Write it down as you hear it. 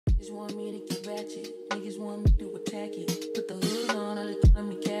Niggas want me to get ratchet. Niggas want me to attack it. Put the hood on, all the time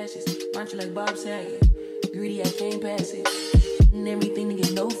me cashes. Launch you like Bob Saget. Greedy, I can't pass it. And everything to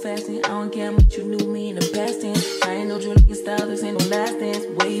get no fasting. I don't care how much you knew me in the past tense. I ain't no Julia style, this ain't no last dance.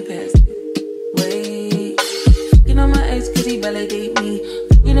 Way past it. Way. Fucking on my ex cause he validate me.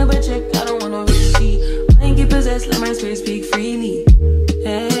 Fucking up a check, I don't want no receipt. I ain't get possessed, let my spirit speak freely.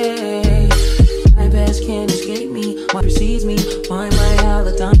 Hey. My past can't escape me. What precedes me? Why am I how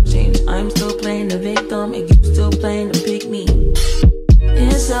the time change? I'm still playing the victim and you still playing to pick me.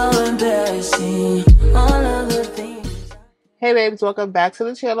 It's so embarrassing. All of the things. Hey babes, welcome back to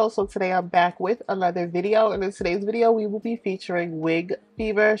the channel. So today I'm back with another video, and in today's video we will be featuring Wig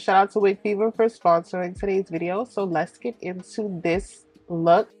Fever. Shout out to Wig Fever for sponsoring today's video. So let's get into this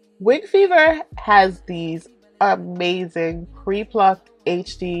look. Wig Fever has these amazing pre-plucked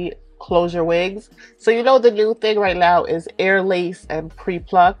HD closure wigs. So you know the new thing right now is air lace and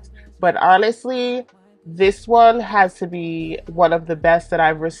pre-plucked, but honestly this one has to be one of the best that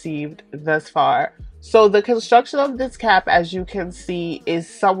I've received thus far. So the construction of this cap, as you can see, is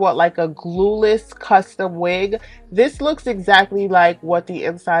somewhat like a glueless custom wig. This looks exactly like what the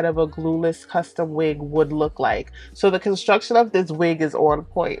inside of a glueless custom wig would look like. So the construction of this wig is on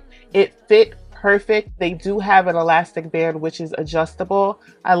point. It fit perfect. They do have an elastic band which is adjustable.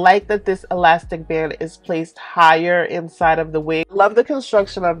 I like that this elastic band is placed higher inside of the wig. Love the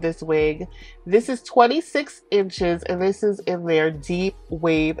construction of this wig. This is 26 inches and this is in their deep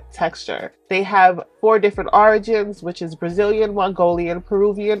wave texture. They have 4 different origins, which is Brazilian, Mongolian,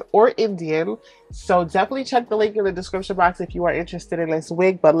 Peruvian, or Indian. So definitely check the link in the description box if you are interested in this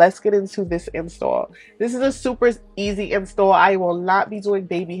wig, but let's get into this install. This is a super easy install. I will not be doing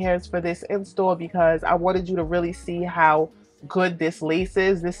baby hairs for this install because I wanted you to really see how good this lace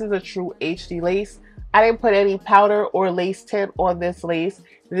is. This is a true HD lace. I didn't put any powder or lace tint on this lace.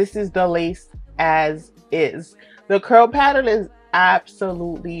 This is the lace as is. The curl pattern is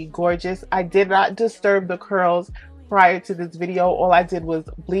absolutely gorgeous. I did not disturb the curls prior to this video. All I did was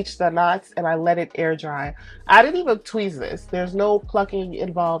bleach the knots and I let it air dry. I didn't even tweeze this. There's no plucking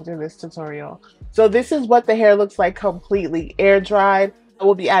involved in this tutorial. So this is what the hair looks like completely air dried. I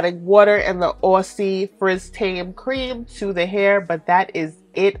will be adding water and the Aussie Frizz Tame cream to the hair, but that is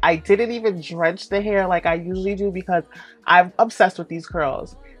it. I didn't even drench the hair like I usually do because I'm obsessed with these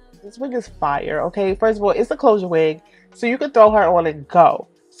curls. This wig is fire, okay? First of all, it's a closure wig, so you can throw her on and go.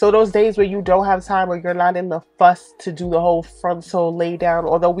 So those days where you don't have time or you're not in the fuss to do the whole frontal lay down,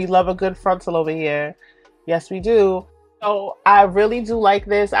 although we love a good frontal over here. Yes, we do. So I really do like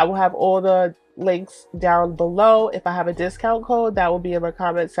this. I will have all the links down below. If I have a discount code, that will be in the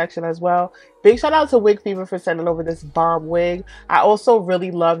comment section as well. Big shout out to Wig Fever for sending over this bomb wig. I also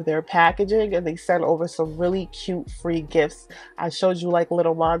really love their packaging and they sent over some really cute free gifts. I showed you like a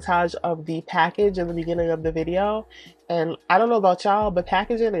little montage of the package in the beginning of the video, and I don't know about y'all, but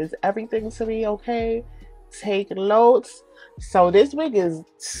packaging is everything to me, okay? Take notes. So this wig is,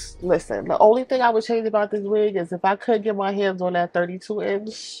 listen, the only thing I would change about this wig is if I could get my hands on that 32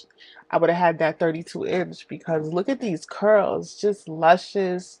 inch, I would have had that 32 inch because look at these curls, just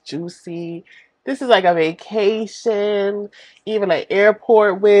luscious, juicy. This is like a vacation, even an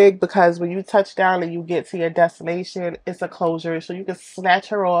airport wig, because when you touch down and you get to your destination, it's a closure. So you can snatch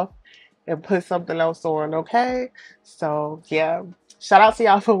her off and put something else on, okay? So yeah, shout out to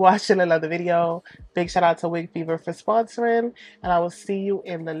y'all for watching another video. Big shout out to Wig Fever for sponsoring, and I will see you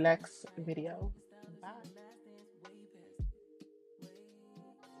in the next video. Bye.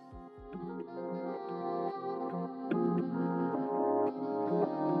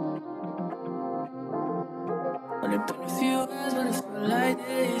 Only been a few hours, but it feel like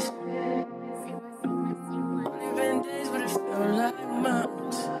days. Only been days, but it feel like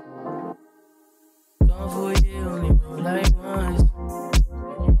months. Gone for a year, only feel like once.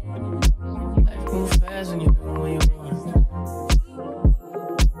 Life move fast when you do what you want.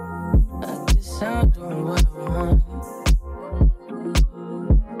 I just sound doing what I want.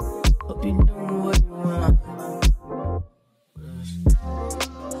 Hope you doing what you want.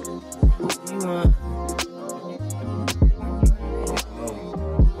 What you want?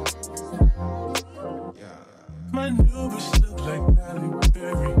 My new bitch look like Halle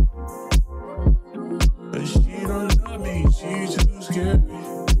Berry, but she don't love me, she too scary.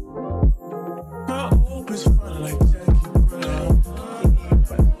 My old bitch fine like Jackie Brown.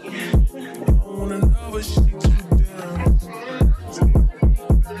 I wanna know what she too down.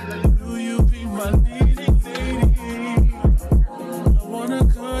 Will you be my leading lady? I want a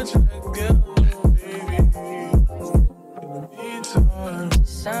contract girl, baby. In the meantime,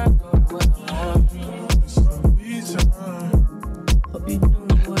 Sound good what I want. hope you doing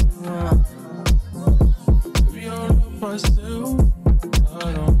what you want. Maybe I'll love myself.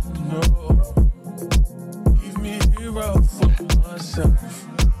 I don't know. Leave me here out for myself.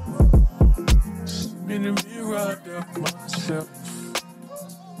 In the mirror, I doubt myself.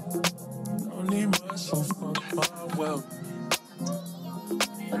 Don't need myself for my wealth.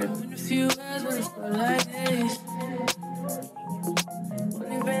 But it's been a few hours, but it felt like days.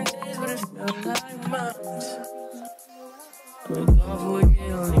 Only been days, but it felt like months. I been gone for a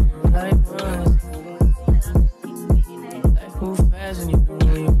year, only been like months. Life move fast when you do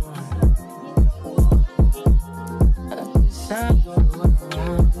what you want. I just time go what I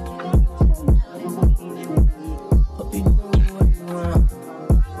want. Hope you do what you want.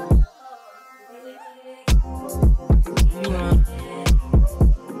 What you want.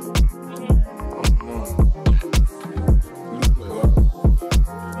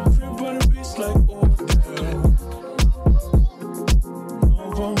 Everybody beats like Odell. No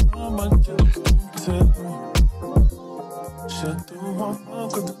one my just don't tell. Shut the one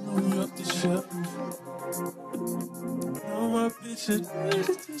mouth, cause I know you up the shelf. Now my bitch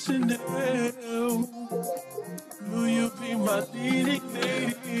is Chanel. Will you be my leading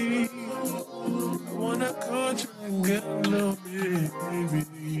lady? I wanna contract and get a little bit, baby.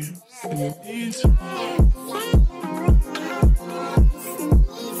 You need to.